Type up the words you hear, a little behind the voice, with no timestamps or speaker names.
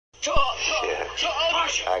Shit.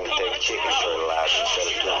 I can take chicken fertilizer instead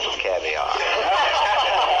of doing some caviar.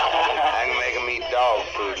 I can make them eat dog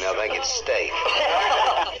food and they'll think it's steak.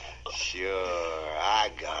 Sure,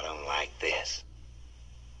 I got them like this.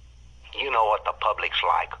 You know what the public's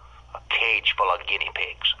like. A cage full of guinea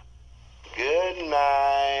pigs. Good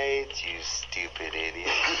night, you stupid idiot.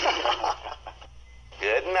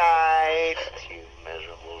 Good night, you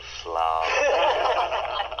miserable slob.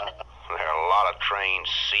 There are a lot of trained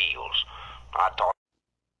seals. I thought.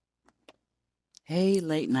 Hey,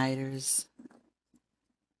 late nighters.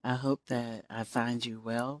 I hope that I find you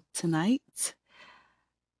well tonight.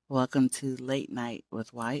 Welcome to Late Night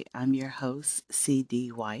with White. I'm your host, CD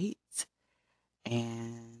White,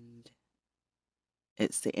 and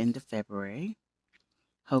it's the end of February.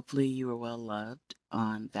 Hopefully, you were well loved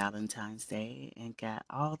on Valentine's Day and got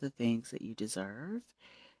all the things that you deserve.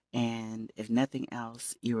 And if nothing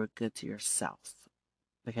else, you were good to yourself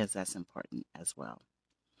because that's important as well.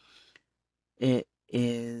 It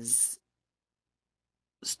is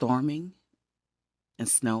storming and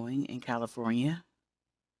snowing in California.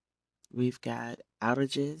 We've got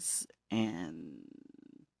outages and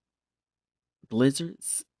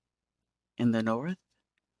blizzards in the north.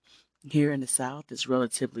 Here in the south, it's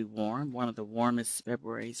relatively warm, one of the warmest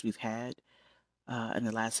Februarys we've had in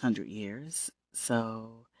the last 100 years.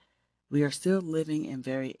 So we are still living in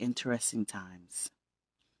very interesting times.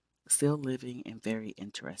 Still living in very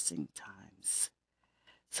interesting times.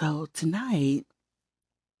 So tonight,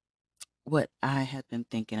 what I have been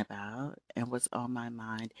thinking about and what's on my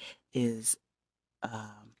mind is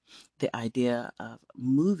um, the idea of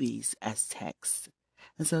movies as text.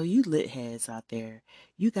 And so, you lit heads out there,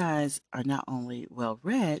 you guys are not only well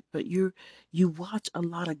read, but you watch a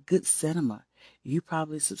lot of good cinema. You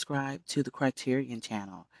probably subscribe to the Criterion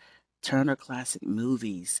Channel, Turner Classic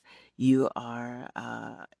Movies. You are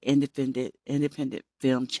independent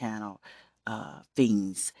film channel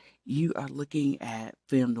fiends. You are looking at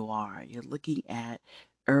film noir. You're looking at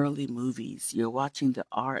early movies. You're watching the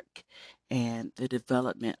arc and the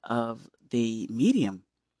development of the medium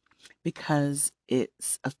because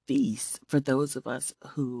it's a feast for those of us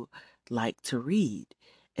who like to read,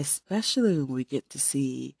 especially when we get to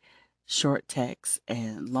see short text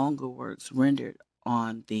and longer works rendered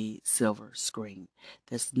on the silver screen.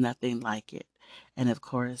 There's nothing like it. And of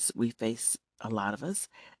course, we face a lot of us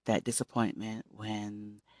that disappointment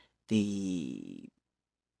when the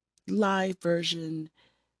live version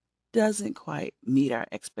doesn't quite meet our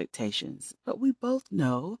expectations. But we both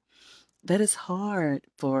know that it's hard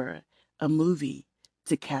for a movie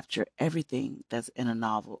to capture everything that's in a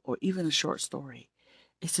novel or even a short story.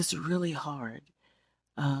 It's just really hard.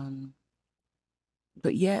 Um,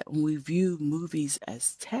 but yet, when we view movies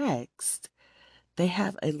as text, they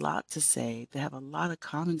have a lot to say. They have a lot of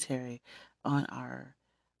commentary on our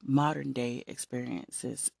modern day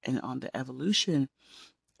experiences and on the evolution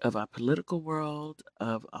of our political world,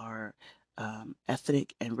 of our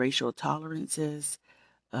ethnic and racial tolerances,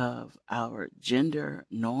 of our gender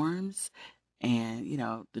norms, and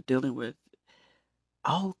the dealing with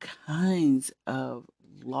all kinds of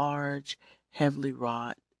large, heavily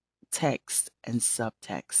wrought text and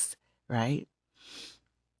subtext, right?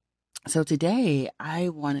 So today I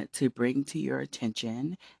wanted to bring to your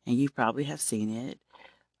attention, and you probably have seen it,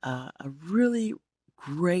 a really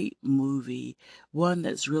great movie, one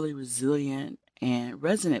that's really resilient and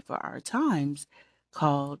resonant for our times,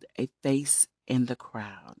 called A Face in the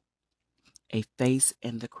Crowd. A Face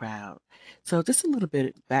in the Crowd. So, just a little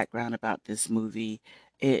bit of background about this movie.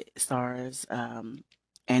 It stars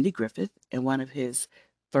Andy Griffith in one of his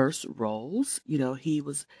first roles. He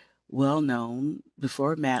was well known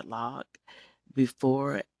before Matlock,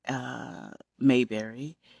 before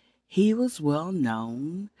Mayberry. He was well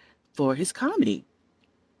known for his comedy.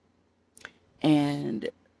 And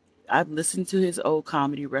I've listened to his old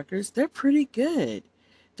comedy records. They're pretty good.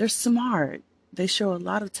 They're smart. They show a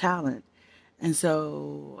lot of talent. And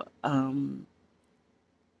so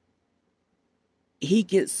he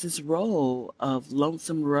gets this role of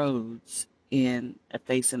Lonesome Rhodes in A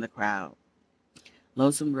Face in the Crowd.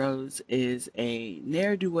 Lonesome Rhodes is a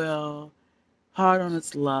ne'er do well, hard on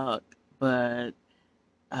his luck, but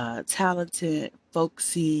talented,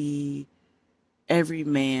 folksy,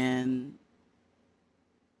 everyman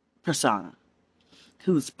persona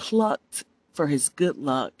who's plucked for his good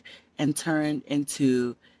luck and turned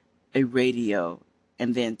into a radio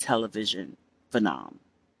and then television phenom.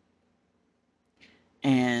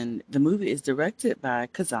 And the movie is directed by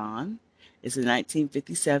Kazan. It's a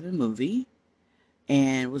 1957 movie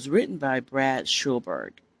and was written by Brad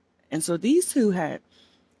Schulberg. And so these two had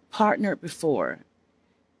partnered before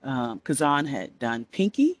Kazan had done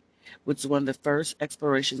Pinky, which is one of the first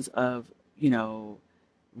explorations of, you know,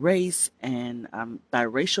 race and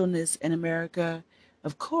biracialness in America.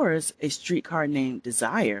 Of course, A Streetcar Named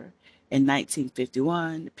Desire in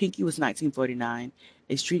 1951. Pinky was 1949.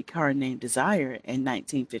 A Streetcar Named Desire in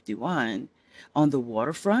 1951. On the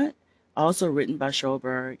Waterfront, also written by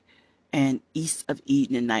Schoenberg, and East of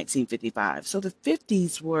Eden in 1955. So the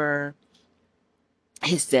 50s were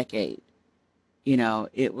his decade. You know,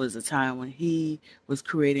 it was a time when he was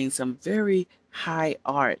creating some very high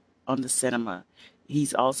art on the cinema.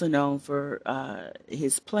 He's also known for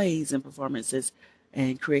his plays and performances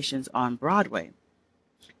and creations on Broadway.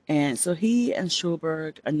 And so he and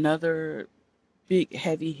Schulberg, another big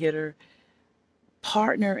heavy hitter,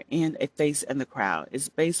 partner in A Face in the Crowd. It's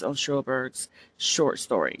based on Schulberg's short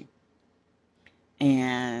story.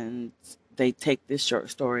 And they take this short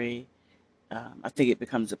story, I think it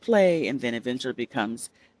becomes a play and then eventually becomes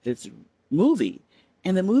this movie.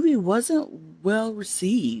 And the movie wasn't well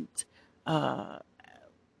received uh,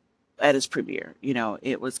 at its premiere. You know,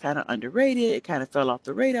 it was kind of underrated, it kind of fell off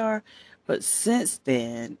the radar. But since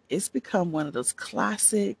then, it's become one of those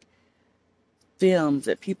classic films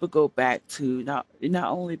that people go back to, not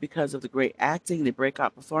only because of the great acting, the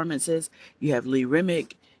breakout performances. You have Lee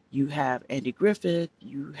Remick, you have Andy Griffith,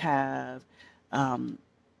 you have um,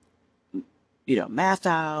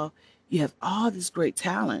 Matthau. You have all this great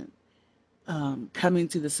talent coming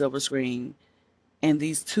to the silver screen, and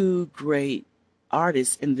these two great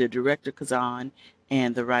artists, and the director Kazan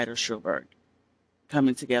and the writer Schulberg,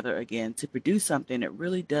 coming together again to produce something that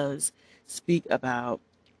really does speak about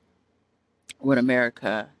what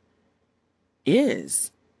America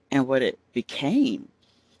is and what it became,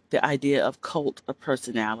 the idea of cult of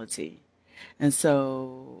personality. And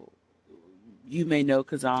so you may know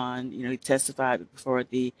Kazan, he testified before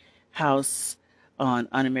the House on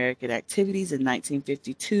Un-American Activities in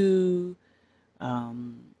 1952.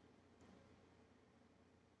 Um,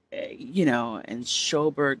 and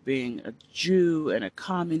Schoenberg being a Jew and a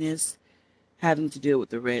communist, having to deal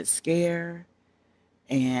with the Red Scare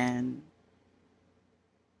and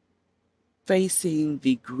facing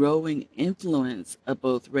the growing influence of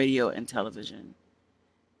both radio and television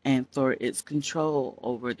and for its control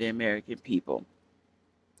over the American people.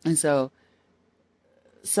 And so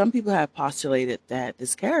some people have postulated that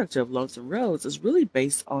this character of Lonesome Rhodes is really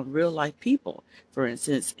based on real life people. For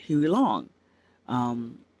instance, Huey Long,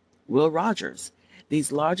 um, Will Rogers,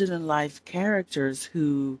 these larger than life characters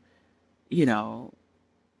who, you know,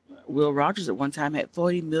 Will Rogers at one time had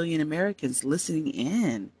 40 million Americans listening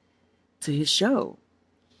in to his show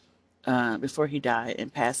before he died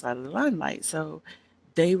and passed out of the limelight. So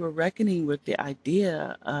they were reckoning with the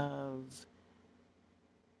idea of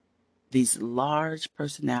these large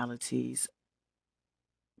personalities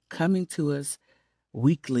coming to us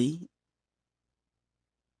weekly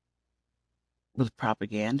with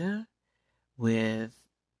propaganda, with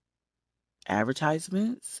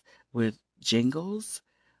advertisements, with jingles,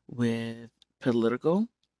 with political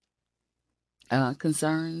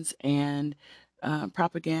concerns and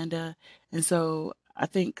propaganda. And so I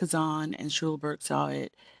think Kazan and Schulberg saw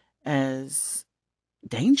it as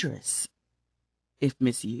dangerous if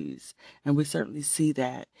misused. And we certainly see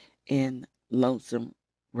that in Lonesome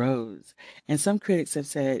Rose. And some critics have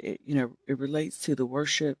said it relates to the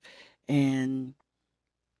worship and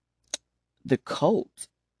the cult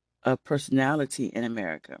of personality in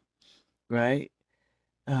America, right?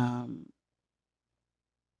 Um,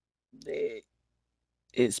 it,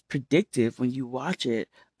 it's predictive when you watch it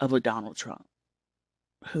of a Donald Trump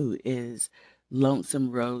who is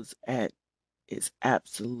Lonesome Rose at his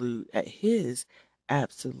absolute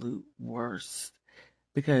worst,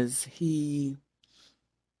 because he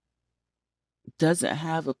doesn't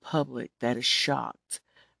have a public that is shocked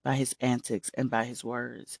by his antics and by his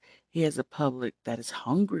words. He has a public that is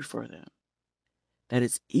hungry for them, that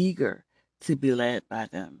is eager to be led by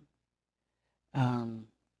them. Um,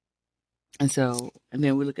 and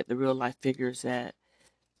then we look at the real life figures that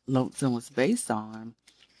Lonesome was based on.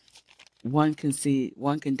 One can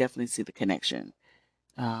definitely see the connection.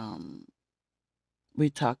 Um, we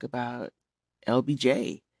talk about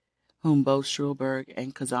LBJ, whom both Schulberg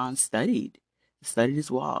and Kazan studied. They studied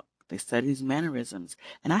his walk, they studied his mannerisms.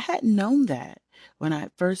 And I hadn't known that. When I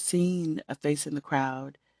had first seen A Face in the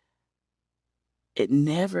Crowd, it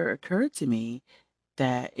never occurred to me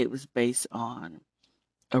that it was based on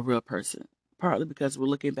a real person. Partly because we're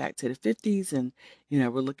looking back to the 50s and,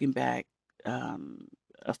 we're looking back, um,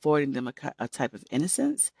 affording them a type of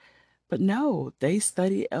innocence. But no, they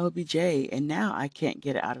studied LBJ, and now I can't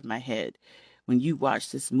get it out of my head. When you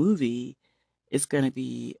watch this movie, it's going to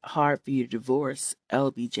be hard for you to divorce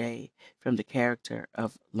LBJ from the character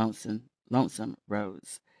of Lonesome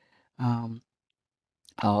Rose. Um,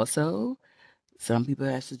 Also, some people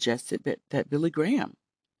have suggested that Billy Graham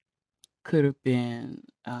could have been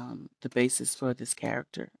the basis for this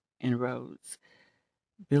character in Rose.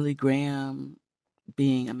 Billy Graham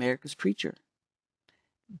being America's preacher.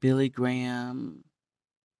 Billy Graham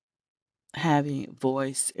having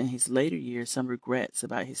voiced in his later years some regrets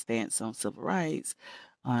about his stance on civil rights,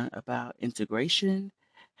 about integration,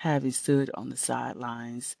 having stood on the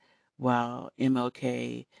sidelines while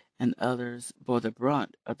MLK and others bore the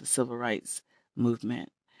brunt of the civil rights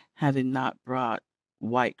movement, having not brought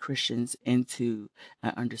white Christians into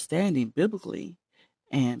an understanding biblically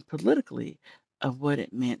and politically of what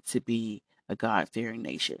it meant to be a God fearing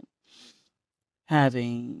nation,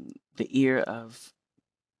 having the ear of,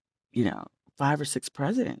 you know, 5 or 6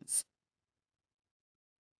 presidents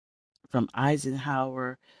from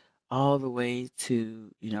Eisenhower all the way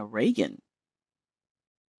to, Reagan,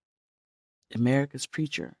 America's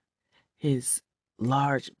preacher, his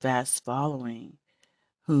large, vast following,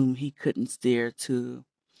 whom he couldn't steer to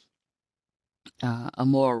a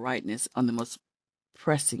moral rightness on the most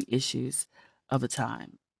pressing issues of the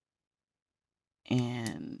time.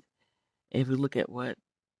 And if we look at what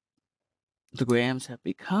the Grahams have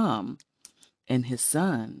become and his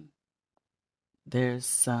son, there's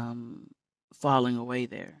some falling away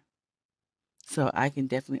there. So I can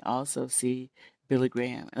definitely also see Billy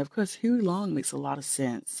Graham. And of course, Huey Long makes a lot of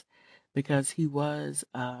sense because he was,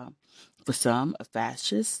 for some, a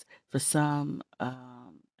fascist, for some,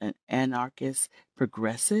 an anarchist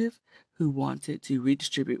progressive who wanted to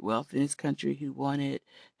redistribute wealth in his country, who wanted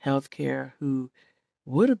health care, who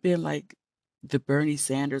would have been like the Bernie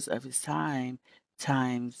Sanders of his time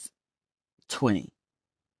times 20.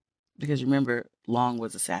 Because remember, Long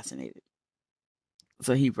was assassinated.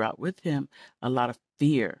 So he brought with him a lot of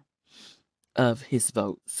fear of his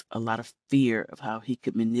votes, a lot of fear of how he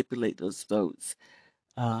could manipulate those votes.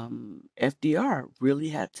 FDR really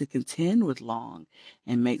had to contend with Long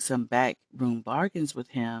and make some backroom bargains with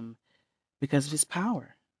him because of his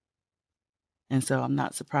power. And so I'm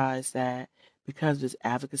not surprised that because of his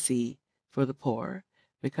advocacy for the poor,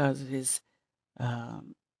 because of his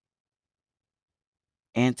um,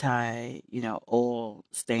 anti, oil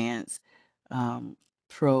stance,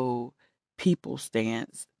 pro people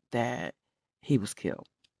stance, that he was killed.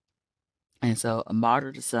 And so a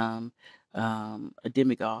martyr to some, a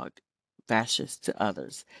demagogue, fascist to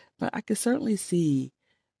others. But I could certainly see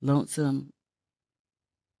Lonesome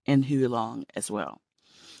and Huey Long as well.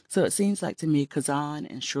 So it seems like to me, Kazan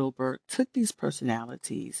and Schulberg took these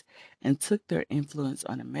personalities and took their influence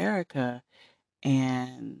on America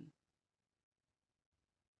and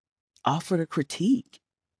offered a critique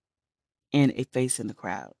and a face in the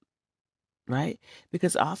crowd, right?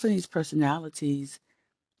 Because often these personalities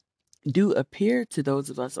do appear to those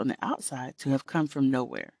of us on the outside to have come from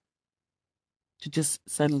nowhere, to just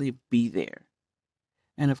suddenly be there.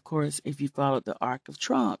 And of course, if you followed the arc of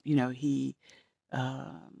Trump, he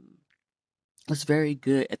um, was very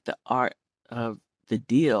good at the art of the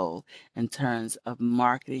deal in terms of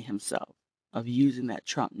marketing himself, of using that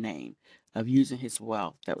Trump name, of using his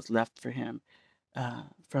wealth that was left for him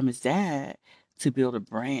from his dad to build a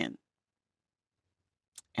brand,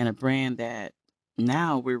 and a brand that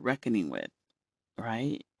now we're reckoning with,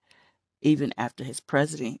 right? Even after his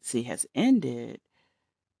presidency has ended,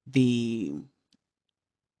 the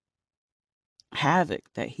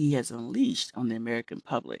havoc that he has unleashed on the American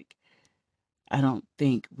public, I don't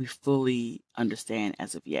think we fully understand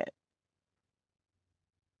as of yet.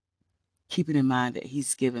 Keeping in mind that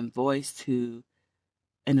he's given voice to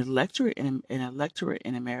an electorate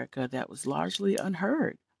in America that was largely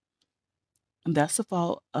unheard. And that's the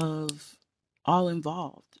fault of all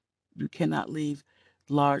involved. You cannot leave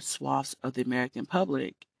large swaths of the American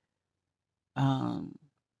public um,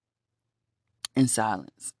 in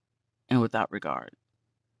silence and without regard.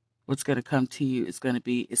 What's going to come to you is going to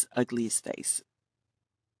be its ugliest face,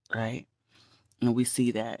 right? And we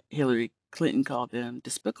see that Hillary Clinton called them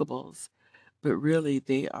despicables, but really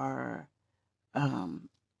they are um,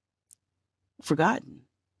 forgotten.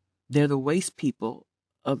 They're the waste people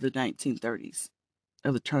of the 1930s,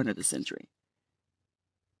 of the turn of the century,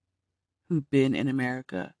 who've been in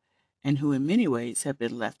America and who, in many ways, have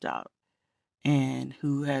been left out and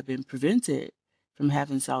who have been prevented from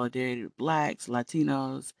having solidarity with Blacks,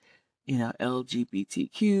 Latinos,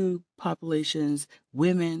 LGBTQ populations,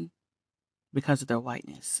 women, because of their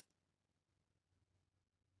whiteness.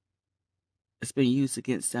 It's been used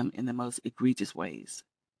against them in the most egregious ways.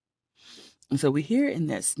 And so we hear in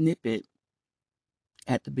that snippet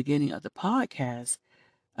at the beginning of the podcast,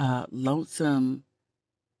 Lonesome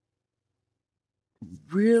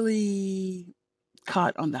really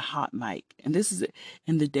caught on the hot mic. And this is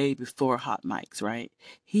in the day before hot mics, right?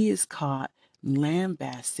 He is caught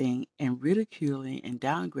lambasting and ridiculing and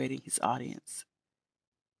downgrading his audience.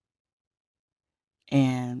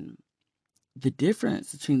 And the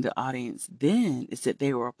difference between the audience then is that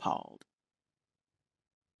they were appalled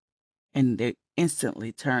and they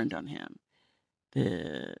instantly turned on him.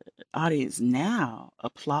 The audience now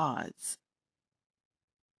applauds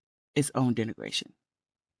its own denigration.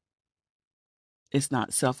 It's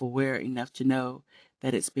not self aware enough to know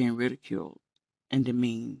that it's being ridiculed and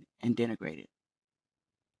demeaned and denigrated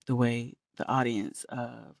the way the audience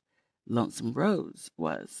of Lonesome Rose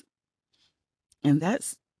was. And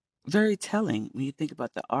that's very telling when you think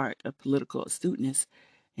about the art of political astuteness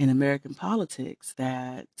in American politics,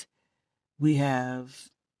 that we have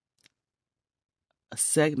a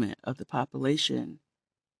segment of the population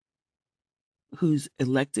whose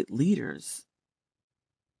elected leaders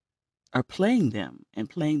are playing them and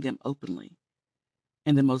playing them openly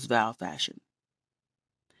in the most vile fashion.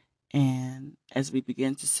 And as we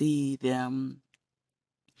begin to see them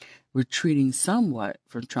retreating somewhat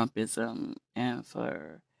from Trumpism and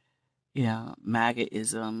for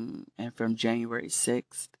MAGAism and from January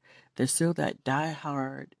 6th, there's still that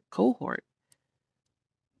diehard cohort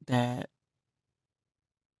that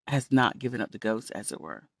has not given up the ghost, as it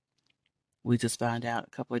were. We just found out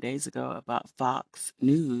a couple of days ago about Fox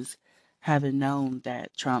News having known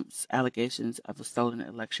that Trump's allegations of a stolen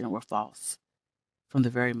election were false from the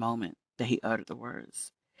very moment that he uttered the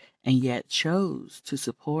words, and yet chose to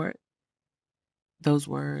support those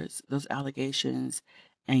words, those allegations,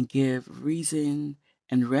 and give reason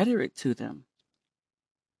and rhetoric to them,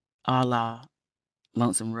 a la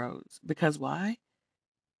Lonesome Rose. Because why?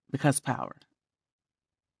 Because power.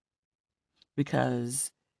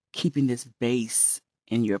 Because keeping this base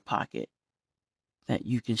in your pocket that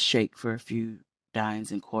you can shake for a few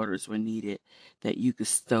dimes and quarters when needed, that you can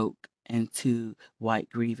stoke into white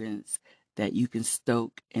grievance, that you can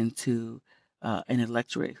stoke into an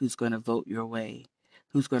electorate who's going to vote your way,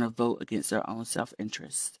 who's going to vote against their own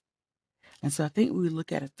self-interest. And so I think we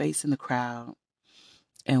look at a face in the crowd,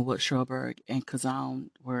 and what Schroberg and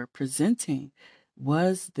Kazan were presenting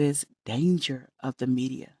was this danger of the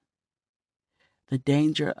media, the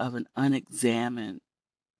danger of an unexamined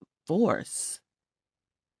force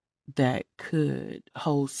that could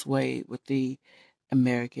hold sway with the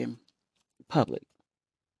American public.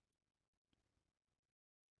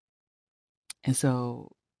 And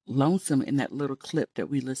so Lonesome, in that little clip that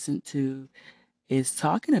we listened to, is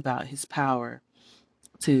talking about his power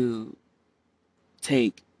to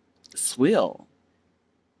take swill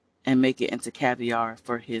and make it into caviar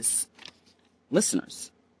for his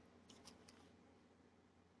listeners.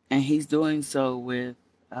 And he's doing so with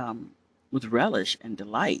relish and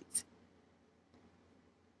delight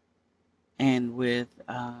and with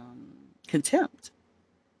contempt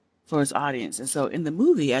for his audience. And so in the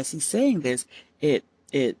movie, as he's saying this, it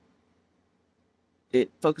it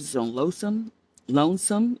it focuses on lonesome, and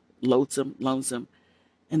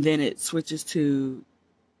then it switches to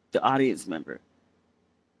the audience member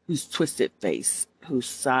whose twisted face, whose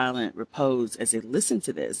silent repose as they listen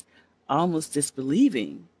to this, almost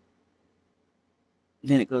disbelieving.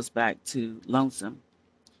 Then it goes back to Lonesome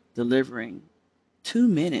delivering 2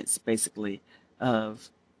 minutes basically of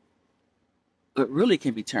what really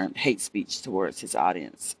can be termed hate speech towards his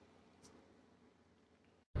audience.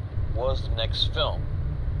 Was the next film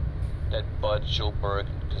that Bud Schulberg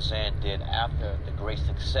and Kazan did after the great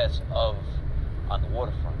success of On the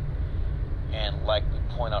Waterfront. And like we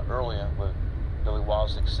pointed out earlier with Billy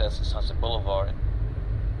Wild's success in Sunset Boulevard,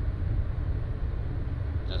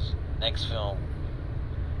 this next film,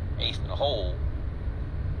 Ace in the Hole,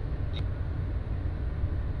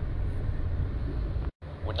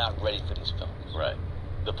 we're not ready for these films. Right.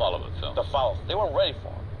 The follow-up film. The follow. They weren't ready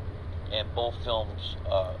for them. And both films,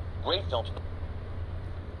 great films,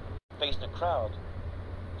 Facing the Crowd,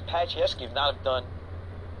 Pat Chayefsky would not have done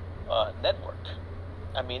Network.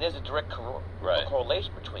 I mean, there's a direct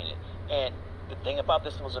correlation between it. And the thing about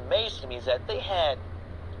this was amazing to me is that they had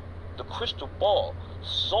the crystal ball.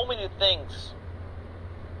 So many things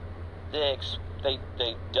they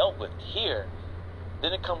dealt with here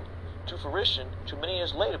didn't come to fruition too many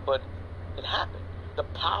years later, but it happened. The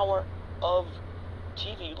power of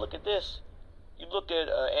TV. You look at this. You look at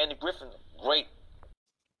Andy Griffin, great.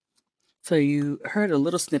 So you heard a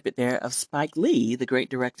little snippet there of Spike Lee, the great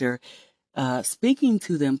director, speaking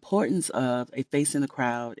to the importance of a face in the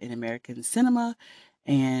crowd in American cinema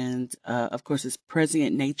and of course its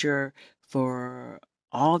prescient nature for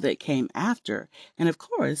all that came after, and of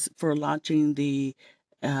course for launching the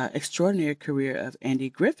extraordinary career of Andy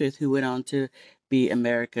Griffith, who went on to be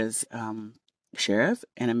America's sheriff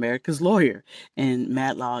and America's lawyer, and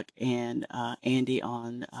Matlock and Andy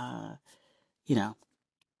on, you know,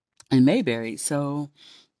 in Mayberry. So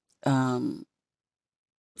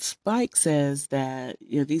Spike says that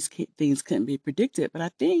these things couldn't be predicted, but I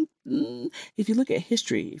think if you look at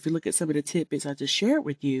history, if you look at some of the tidbits I just shared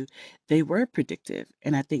with you, they were predictive,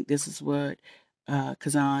 and I think this is what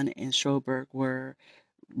Kazan and Schoberg were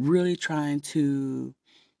really trying to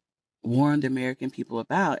warn the American people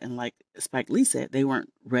about, and like Spike Lee said, they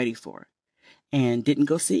weren't ready for and didn't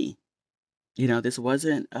go see. This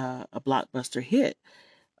wasn't a blockbuster hit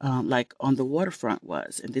like On the Waterfront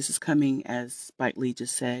was. And this is coming, as Spike Lee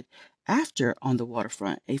just said, after On the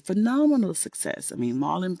Waterfront, a phenomenal success. I mean,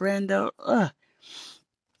 Marlon Brando,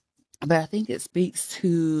 but I think it speaks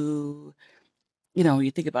to, when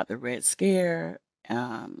you think about the Red Scare,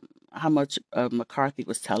 how much of McCarthy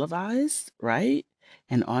was televised, right?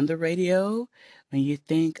 And on the radio. When you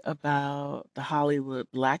think about the Hollywood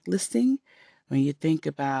blacklisting, when you think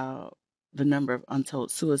about the number of untold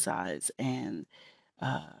suicides and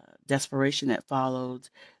desperation that followed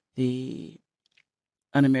the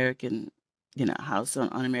un-American, House on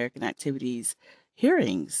Un-American Activities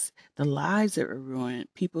hearings, the lives that were ruined,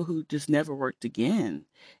 people who just never worked again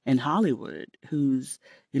in Hollywood, who's,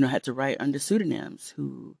 had to write under pseudonyms,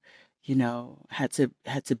 who, had to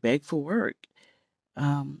beg for work.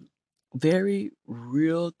 Very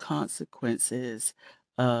real consequences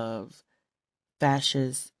of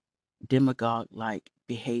fascist demagogue-like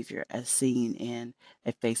behavior as seen in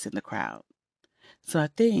A Face in the Crowd. So I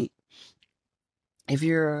think if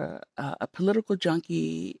you're a political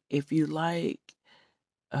junkie, if you like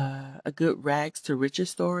a good rags to riches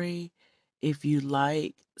story, if you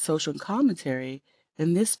like social commentary,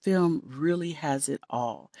 then this film really has it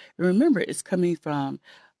all. And remember, it's coming from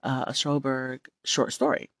a Schoberg short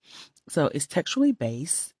story. So it's textually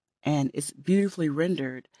based and it's beautifully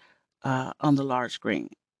rendered on the large screen.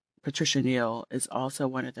 Patricia Neal is also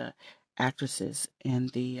one of the actresses in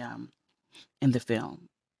the film,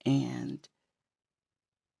 and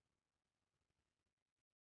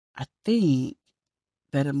I think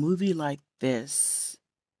that a movie like this,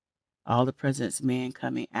 All the President's Men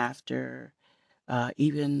coming after,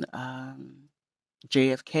 even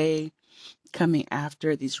JFK coming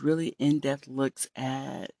after, these really in-depth looks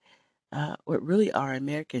at what really are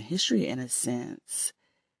American history in a sense,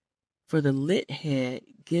 for the lit head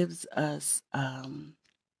gives us a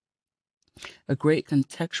great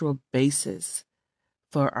contextual basis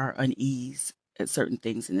for our unease at certain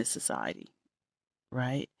things in this society,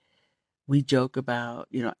 right? We joke about,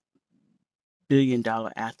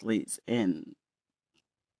 billion-dollar athletes and,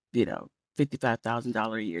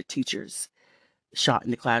 $55,000 a year teachers shot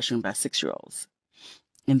in the classroom by 6-year-olds.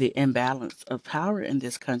 And the imbalance of power in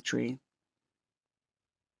this country.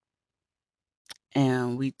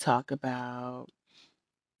 And we talk about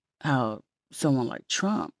how someone like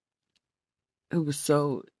Trump, who was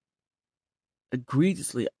so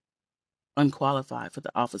egregiously unqualified for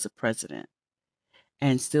the office of president,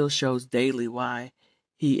 and still shows daily why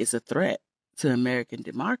he is a threat to American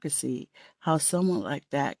democracy, how someone like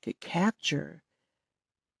that could capture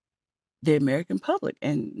the American public,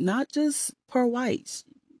 and not just poor whites,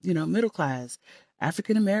 middle class,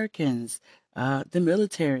 African Americans, the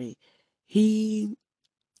military. He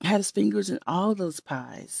had his fingers in all those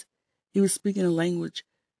pies. He was speaking a language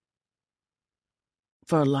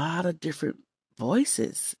for a lot of different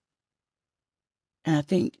voices. And I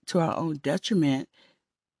think to our own detriment,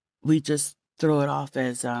 we just throw it off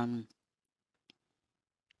as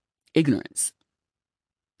ignorance.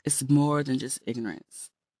 It's more than just ignorance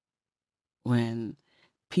when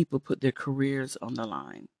people put their careers on the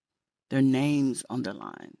line, their names on the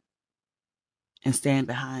line, and stand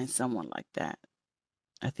behind someone like that.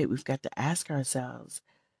 I think we've got to ask ourselves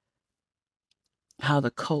how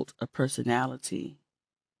the cult of personality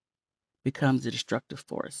becomes a destructive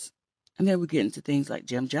force. And then we get into things like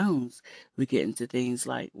Jim Jones. We get into things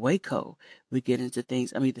like Waco. We get into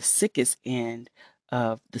things, the sickest end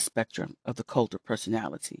of the spectrum of the cult of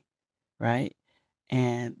personality, right?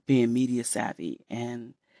 And being media savvy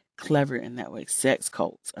and clever in that way. Sex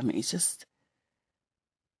cults.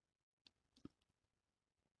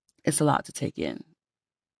 It's a lot to take in.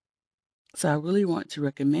 So I really want to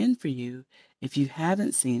recommend for you, if you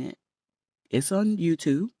haven't seen it, it's on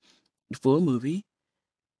YouTube, the full movie.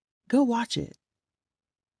 Go watch it.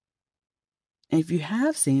 And if you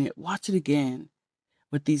have seen it, watch it again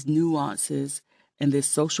with these nuances and this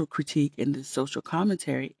social critique and this social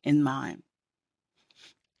commentary in mind.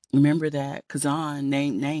 Remember that Kazan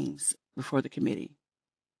named names before the committee.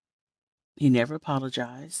 He never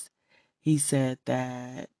apologized. He said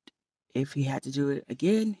that if he had to do it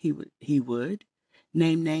again, he would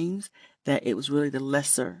name names, that it was really the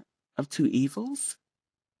lesser of two evils.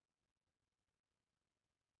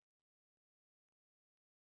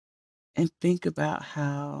 And think about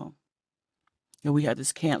how we have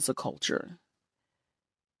this cancel culture.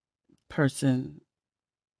 Person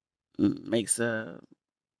makes a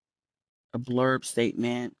blurb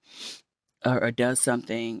statement or does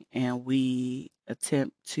something, and we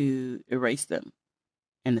attempt to erase them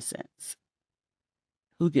in a sense.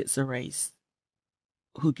 Who gets erased?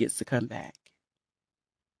 Who gets to come back?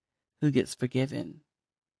 Who gets forgiven?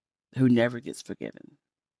 Who never gets forgiven?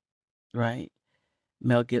 Right?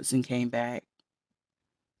 Mel Gibson came back.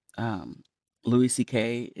 Louis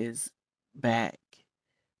C.K. is back.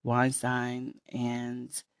 Weinstein and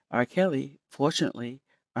R. Kelly, fortunately,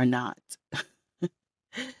 are not.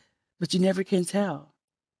 But you never can tell.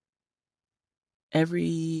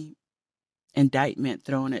 Every indictment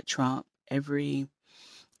thrown at Trump, every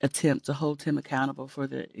attempt to hold him accountable for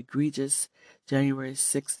the egregious January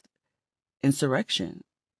 6th insurrection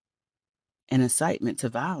and incitement to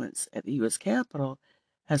violence at the U.S. Capitol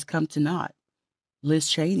has come to naught. Liz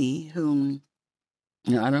Cheney, whom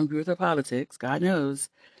I don't agree with her politics, God knows,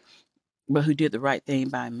 but who did the right thing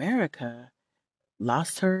by America,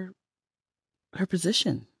 lost her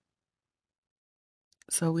position.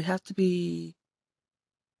 So we have to be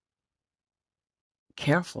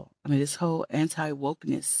careful. I mean, this whole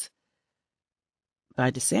anti-wokeness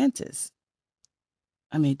by DeSantis.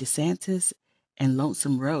 DeSantis and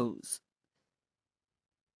Lonesome Rose.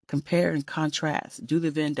 Compare and contrast. Do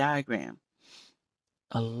the Venn diagram.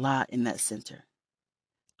 A lot in that center.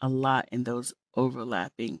 A lot in those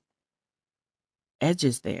overlapping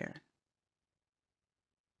edges there.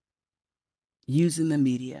 Using the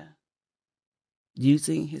media.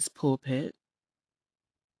 Using his pulpit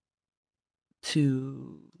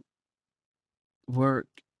to work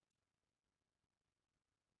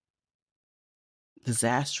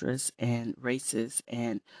disastrous and racist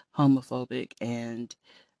and homophobic and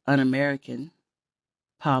un-American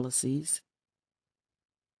policies.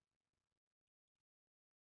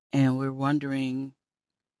 And we're wondering,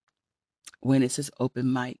 when is his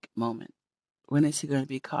open mic moment? When is he going to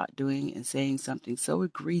be caught doing and saying something so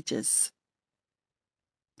egregious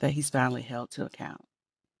that he's finally held to account?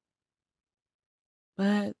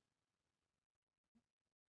 But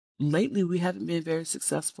lately, we haven't been very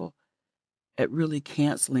successful at really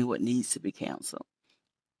canceling what needs to be canceled.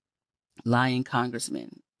 Lying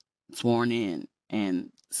congressmen sworn in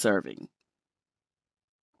and serving.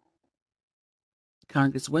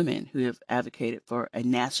 Congresswomen who have advocated for a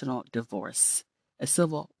national divorce, a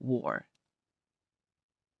civil war,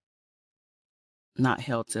 not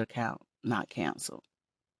held to account, not canceled.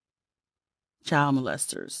 Child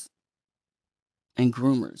molesters and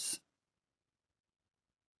groomers,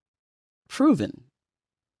 proven.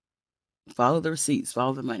 Follow the receipts,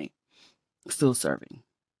 follow the money, still serving.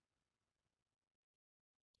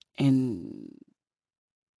 And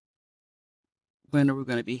when are we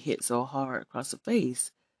going to be hit so hard across the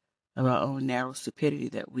face of our own narrow stupidity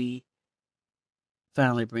that we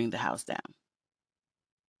finally bring the house down?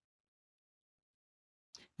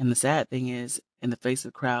 And the sad thing is, in the face of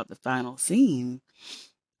the crowd, the final scene,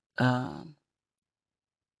 the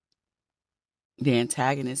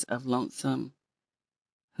antagonist of Lonesome,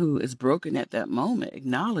 who is broken at that moment,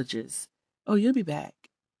 acknowledges, "Oh, you'll be back.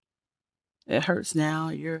 It hurts now.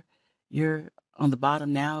 You're on the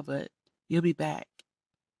bottom now, but you'll be back.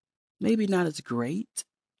 Maybe not as great,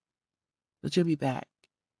 but you'll be back."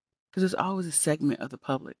 Because there's always a segment of the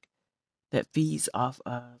public that feeds off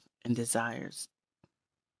of and desires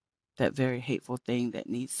that very hateful thing that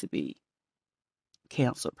needs to be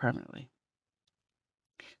canceled permanently.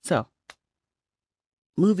 So,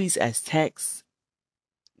 movies as text,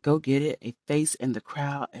 go get it. A Face in the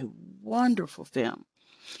Crowd, a wonderful film.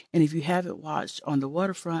 And if you haven't watched On the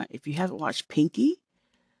Waterfront, if you haven't watched Pinky,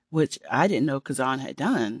 which I didn't know Kazan had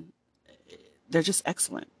done, they're just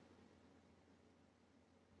excellent.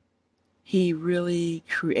 He really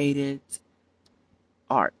created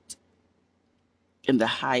art in the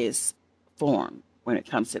highest form when it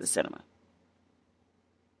comes to the cinema.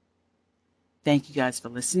 Thank you guys for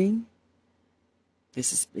listening.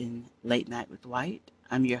 This has been Late Night with White.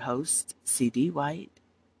 I'm your host, C.D. White.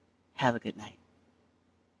 Have a good night.